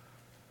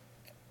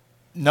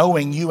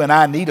 knowing you and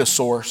I need a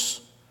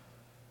source,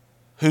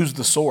 who's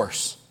the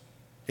source?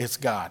 It's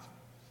God.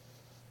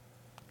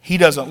 He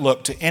doesn't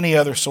look to any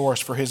other source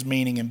for his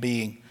meaning and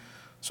being.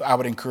 So I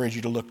would encourage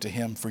you to look to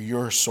him for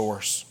your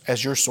source,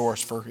 as your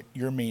source for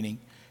your meaning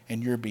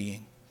and your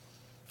being.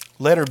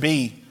 Letter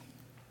B,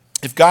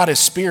 if God is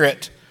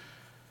spirit,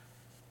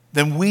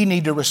 then we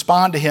need to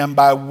respond to him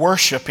by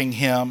worshiping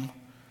him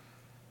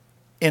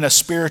in a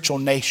spiritual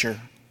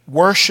nature.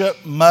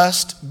 Worship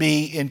must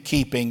be in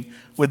keeping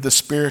with the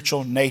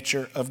spiritual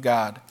nature of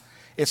God.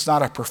 It's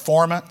not a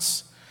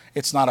performance.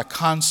 It's not a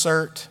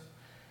concert.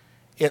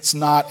 It's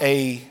not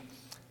a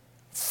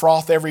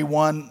froth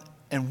everyone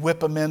and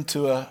whip them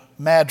into a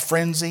mad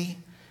frenzy.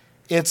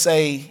 It's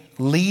a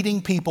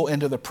leading people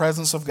into the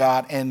presence of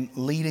God and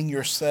leading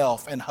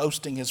yourself and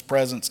hosting his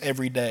presence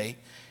every day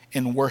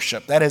in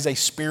worship. That is a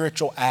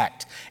spiritual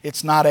act.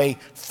 It's not a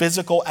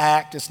physical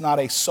act. It's not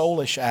a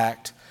soulish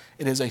act.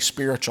 It is a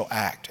spiritual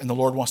act. And the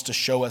Lord wants to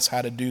show us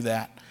how to do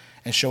that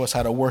and show us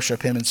how to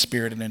worship him in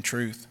spirit and in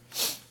truth.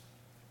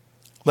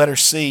 Letter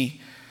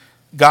C,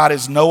 God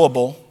is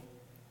knowable.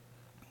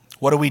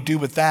 What do we do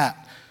with that?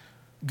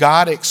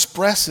 God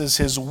expresses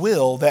his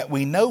will that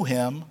we know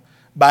him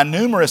by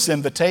numerous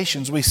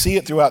invitations. We see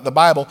it throughout the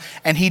Bible,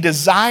 and he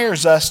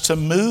desires us to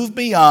move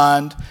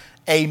beyond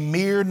a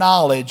mere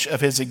knowledge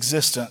of his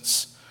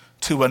existence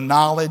to a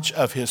knowledge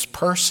of his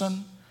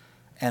person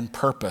and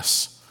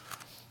purpose.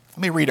 Let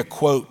me read a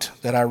quote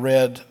that I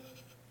read,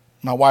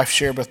 my wife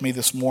shared with me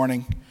this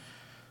morning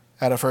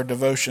out of her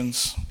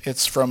devotions.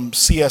 It's from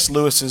C.S.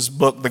 Lewis's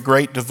book, The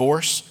Great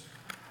Divorce.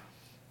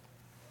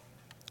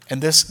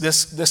 And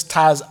this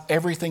ties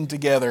everything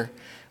together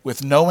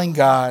with knowing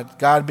God,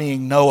 God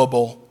being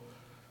knowable.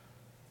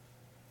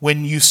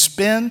 When you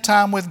spend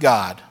time with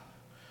God,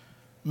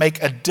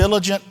 make a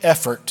diligent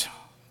effort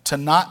to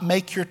not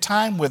make your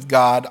time with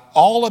God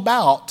all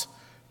about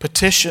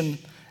petition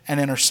and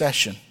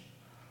intercession.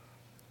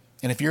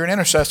 And if you're an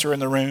intercessor in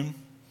the room,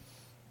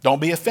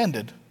 don't be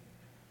offended,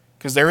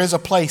 because there is a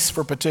place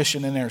for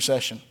petition and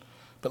intercession.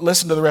 But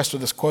listen to the rest of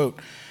this quote.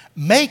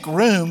 Make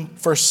room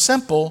for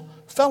simple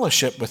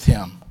fellowship with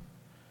him.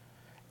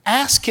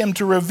 Ask him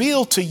to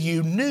reveal to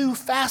you new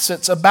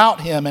facets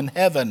about him in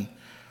heaven,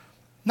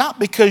 not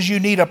because you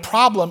need a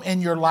problem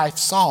in your life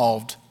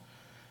solved.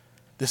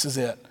 This is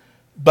it.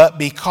 But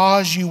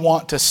because you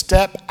want to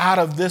step out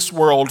of this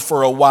world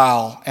for a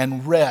while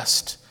and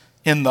rest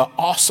in the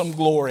awesome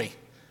glory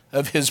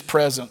of his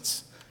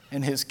presence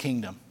and his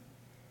kingdom.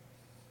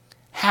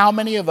 How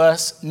many of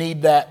us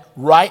need that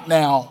right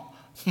now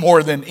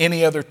more than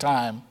any other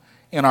time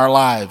in our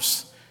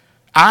lives?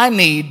 I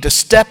need to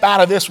step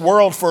out of this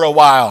world for a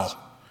while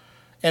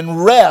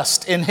and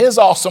rest in his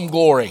awesome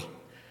glory,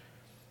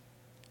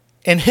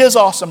 in his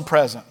awesome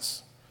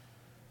presence,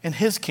 in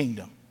his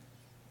kingdom.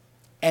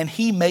 And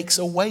he makes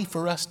a way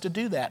for us to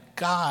do that.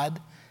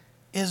 God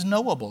is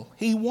knowable.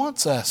 He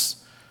wants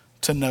us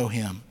to know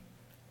him.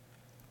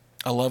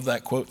 I love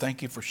that quote.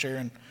 Thank you for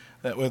sharing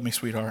that with me,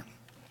 sweetheart.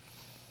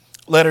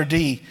 Letter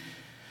D,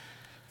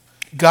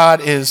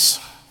 God is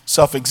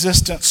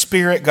self-existent,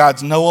 spirit.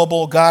 God's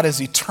knowable. God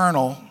is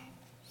eternal.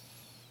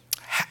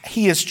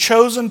 He has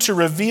chosen to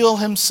reveal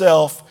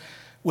himself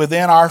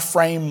within our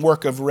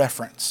framework of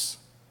reference.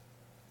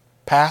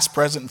 Past,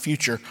 present, and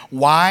future.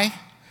 Why?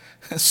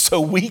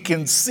 So we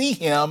can see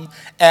him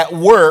at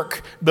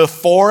work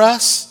before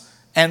us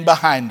and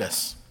behind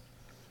us.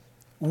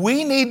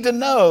 We need to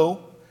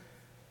know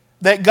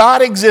that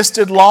God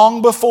existed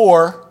long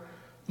before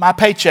my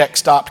paycheck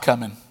stopped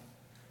coming.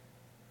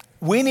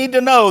 We need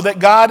to know that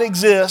God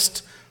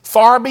exists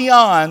far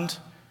beyond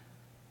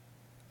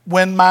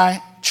when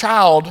my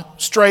child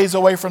strays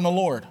away from the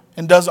Lord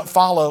and doesn't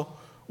follow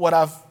what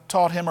I've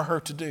taught him or her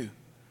to do.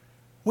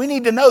 We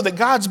need to know that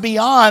God's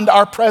beyond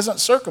our present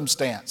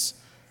circumstance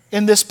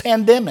in this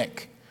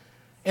pandemic,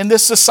 in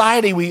this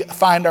society we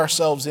find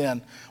ourselves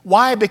in.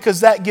 Why? Because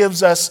that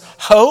gives us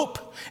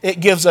hope, it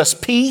gives us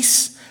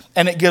peace,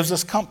 and it gives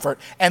us comfort.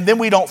 And then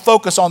we don't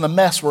focus on the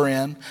mess we're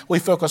in. We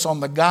focus on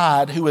the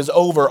God who is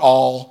over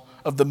all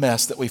of the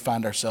mess that we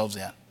find ourselves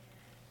in.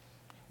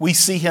 We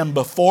see him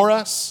before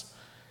us,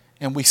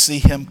 and we see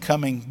him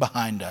coming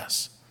behind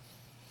us.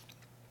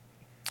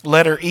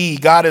 Letter E,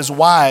 God is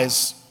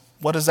wise.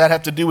 What does that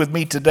have to do with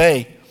me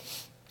today?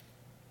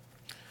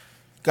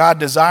 God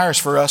desires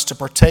for us to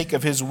partake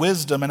of his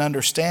wisdom and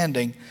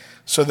understanding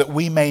so that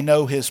we may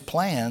know his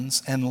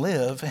plans and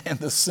live in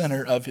the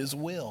center of his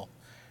will.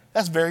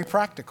 That's very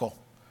practical.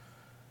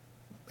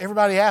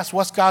 Everybody asks,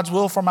 what's God's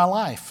will for my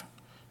life?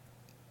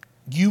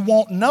 You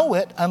won't know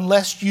it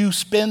unless you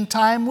spend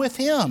time with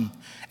him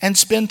and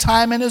spend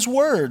time in his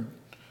word.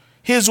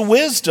 His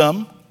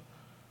wisdom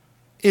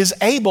is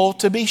able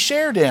to be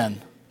shared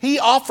in. He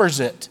offers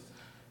it.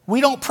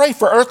 We don't pray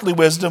for earthly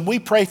wisdom. We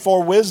pray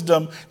for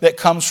wisdom that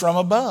comes from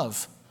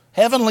above,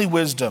 heavenly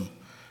wisdom.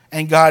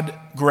 And God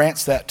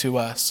grants that to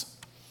us.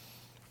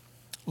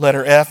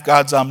 Letter F,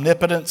 God's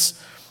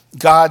omnipotence.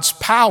 God's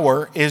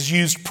power is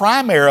used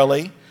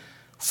primarily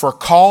for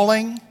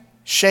calling,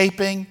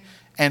 shaping,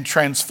 and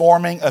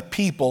transforming a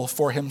people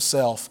for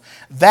himself.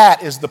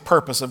 That is the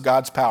purpose of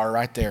God's power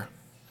right there.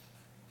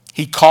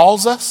 He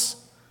calls us.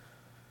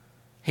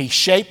 He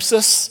shapes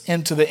us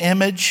into the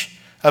image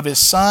of His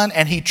Son,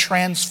 and He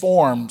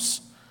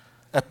transforms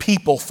a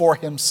people for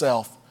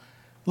Himself.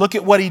 Look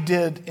at what He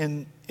did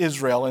in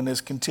Israel and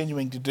is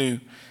continuing to do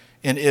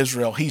in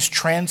Israel. He's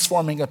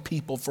transforming a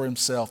people for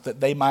Himself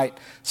that they might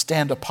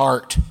stand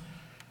apart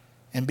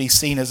and be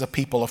seen as a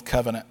people of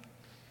covenant.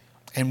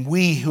 And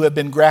we who have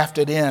been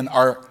grafted in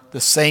are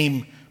the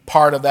same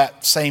part of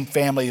that same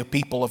family of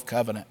people of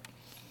covenant.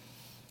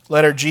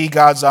 Letter G,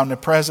 God's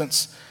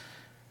omnipresence.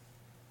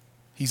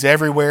 He's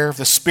everywhere.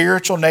 The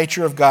spiritual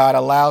nature of God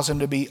allows Him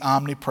to be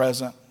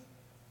omnipresent.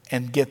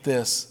 And get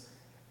this,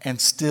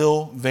 and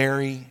still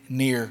very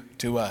near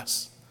to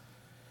us.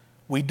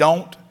 We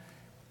don't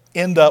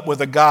end up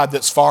with a God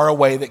that's far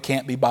away that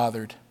can't be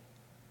bothered.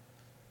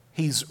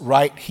 He's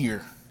right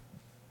here.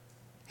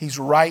 He's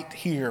right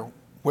here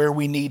where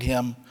we need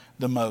Him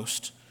the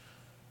most.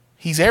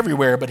 He's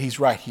everywhere, but He's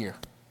right here.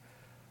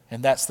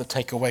 And that's the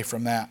takeaway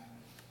from that.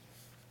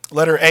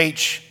 Letter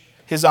H,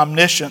 His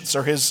omniscience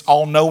or His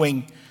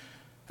all-knowing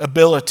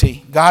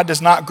ability. God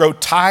does not grow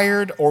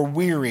tired or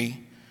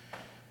weary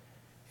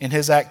in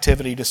His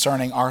activity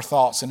discerning our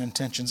thoughts and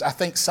intentions. I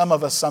think some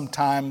of us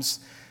sometimes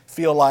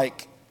feel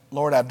like,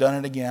 Lord, I've done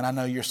it again. I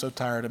know You're so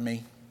tired of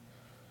me.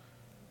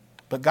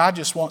 But God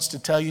just wants to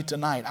tell you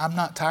tonight, I'm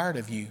not tired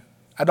of you.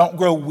 I don't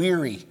grow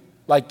weary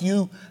like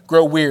you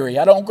grow weary.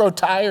 I don't grow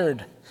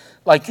tired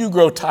like you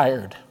grow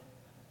tired.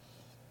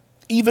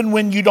 Even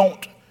when you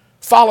don't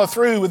follow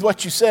through with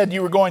what you said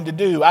you were going to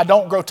do, I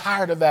don't grow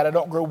tired of that. I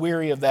don't grow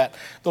weary of that.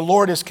 The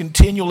Lord is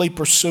continually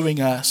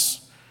pursuing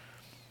us.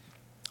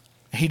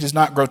 He does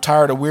not grow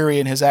tired or weary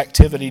in His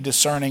activity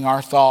discerning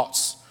our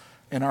thoughts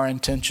and our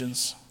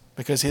intentions,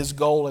 because His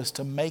goal is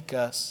to make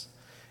us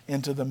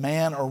into the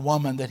man or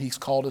woman that He's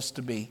called us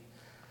to be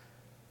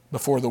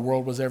before the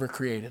world was ever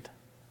created.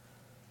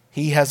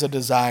 He has a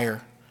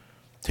desire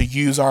to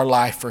use our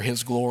life for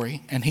His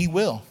glory, and He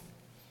will.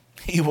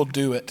 He will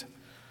do it.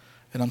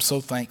 And I'm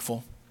so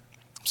thankful.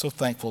 I'm so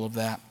thankful of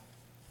that.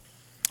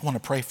 I want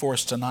to pray for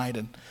us tonight,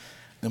 and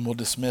then we'll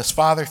dismiss.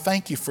 Father,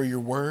 thank You for Your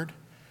word.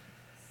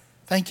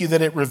 Thank You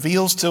that it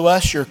reveals to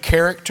us Your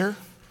character.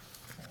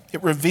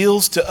 It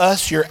reveals to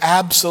us Your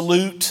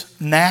absolute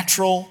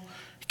natural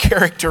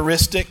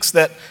characteristics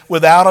that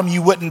without them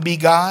You wouldn't be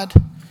God.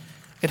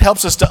 It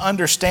helps us to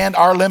understand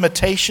our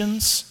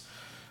limitations.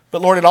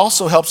 But Lord, it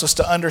also helps us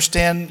to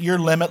understand Your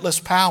limitless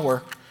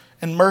power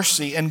and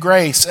mercy and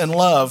grace and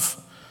love.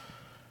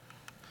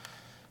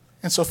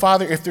 And so,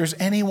 Father, if there's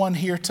anyone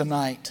here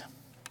tonight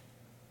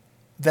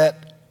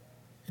that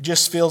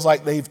just feels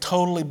like they've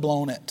totally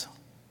blown it,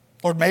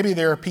 Lord, maybe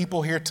there are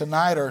people here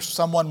tonight or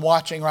someone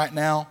watching right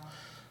now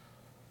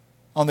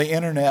on the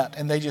internet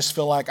and they just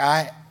feel like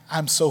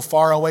I'm so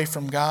far away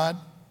from God.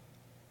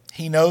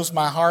 He knows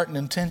my heart and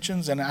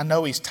intentions, and I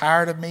know He's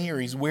tired of me or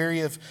He's weary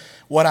of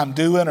what I'm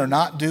doing or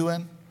not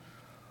doing.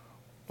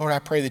 Lord, I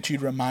pray that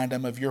You'd remind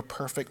them of Your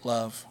perfect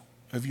love,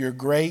 of Your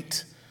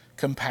great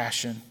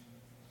compassion,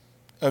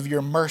 of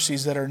Your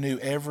mercies that are new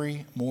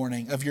every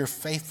morning, of Your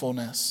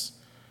faithfulness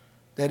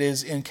that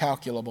is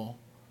incalculable.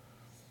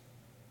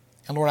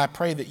 And Lord, I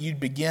pray that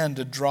You'd begin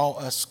to draw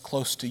us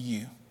close to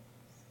You.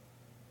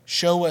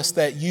 Show us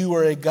that You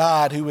are a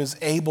God who is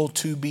able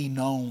to be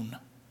known.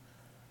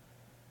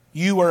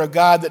 You are a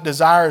God that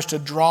desires to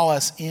draw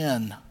us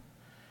in,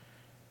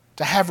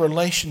 to have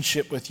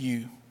relationship with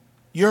You.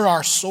 You're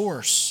our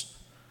source.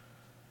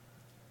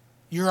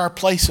 You're our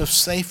place of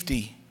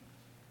safety.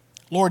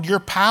 Lord, Your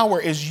power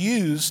is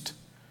used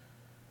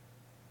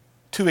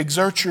to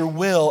exert Your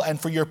will and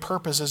for Your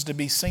purposes to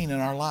be seen in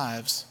our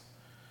lives.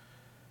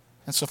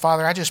 And so,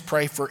 Father, I just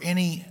pray for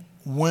any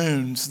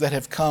wounds that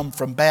have come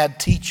from bad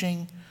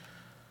teaching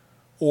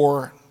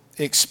or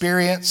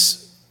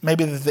experience,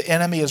 maybe that the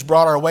enemy has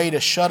brought our way to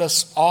shut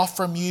us off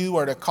from You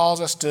or to cause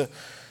us to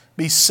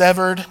be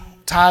severed,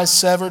 ties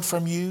severed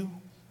from You.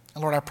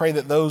 And Lord, I pray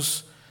that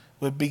those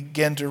would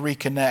begin to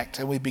reconnect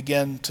and we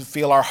begin to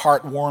feel our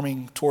heart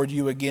warming toward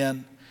You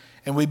again,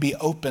 and we be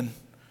open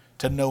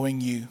to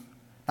knowing You,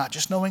 not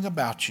just knowing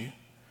about You,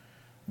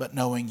 but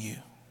knowing You.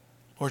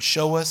 Lord,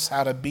 show us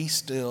how to be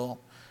still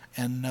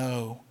and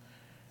know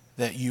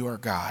that You are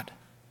God.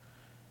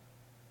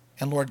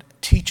 And Lord,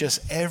 teach us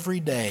every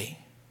day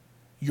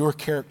Your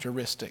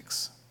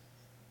characteristics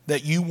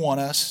that You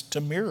want us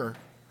to mirror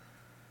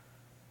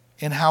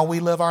in how we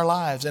live our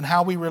lives and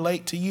how we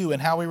relate to You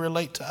and how we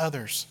relate to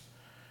others,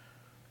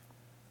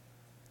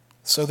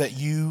 so that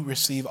You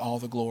receive all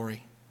the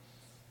glory.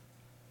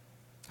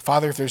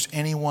 Father, if there's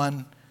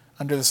anyone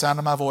under the sound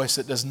of my voice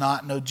that does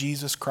not know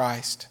Jesus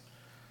Christ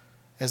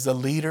as the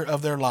leader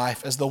of their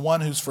life, as the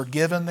one who's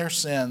forgiven their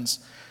sins,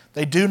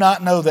 they do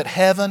not know that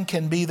heaven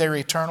can be their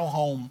eternal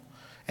home,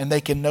 and they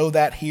can know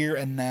that here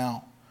and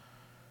now.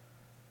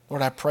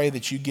 Lord, I pray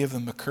that You give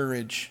them the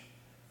courage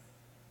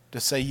to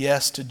say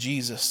yes to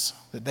Jesus,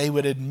 that they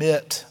would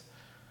admit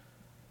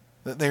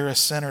that they're a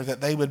sinner,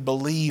 that they would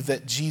believe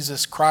that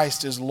Jesus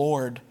Christ is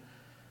Lord.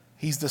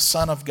 He's the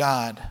Son of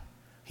God.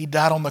 He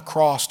died on the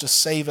cross to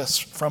save us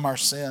from our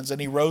sins,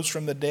 and He rose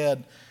from the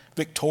dead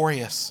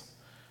victorious,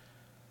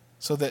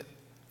 so that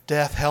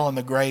death, hell, and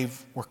the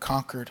grave were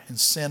conquered and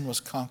sin was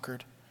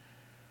conquered.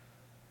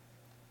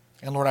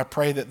 And Lord, I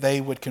pray that they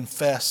would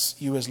confess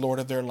you as Lord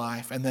of their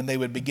life, and then they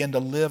would begin to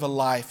live a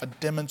life, a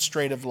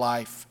demonstrative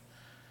life,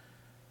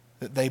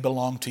 that they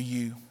belong to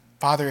you.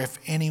 Father, if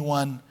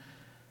anyone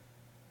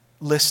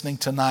listening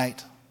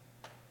tonight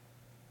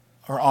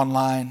or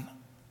online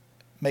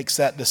makes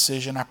that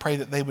decision, I pray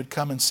that they would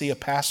come and see a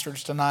pastor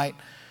tonight,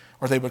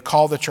 or they would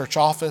call the church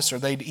office, or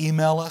they'd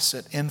email us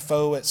at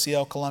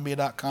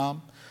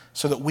info@clcolumbia.com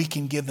so that we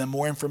can give them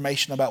more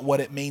information about what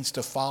it means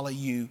to follow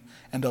you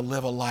and to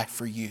live a life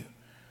for you.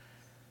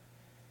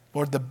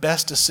 Lord, the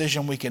best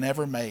decision we can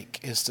ever make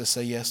is to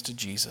say yes to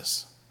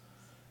Jesus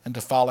and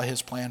to follow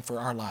his plan for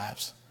our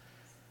lives.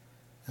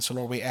 And so,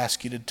 Lord, we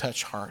ask you to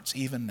touch hearts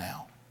even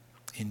now.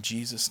 In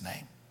Jesus'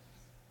 name,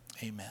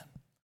 amen.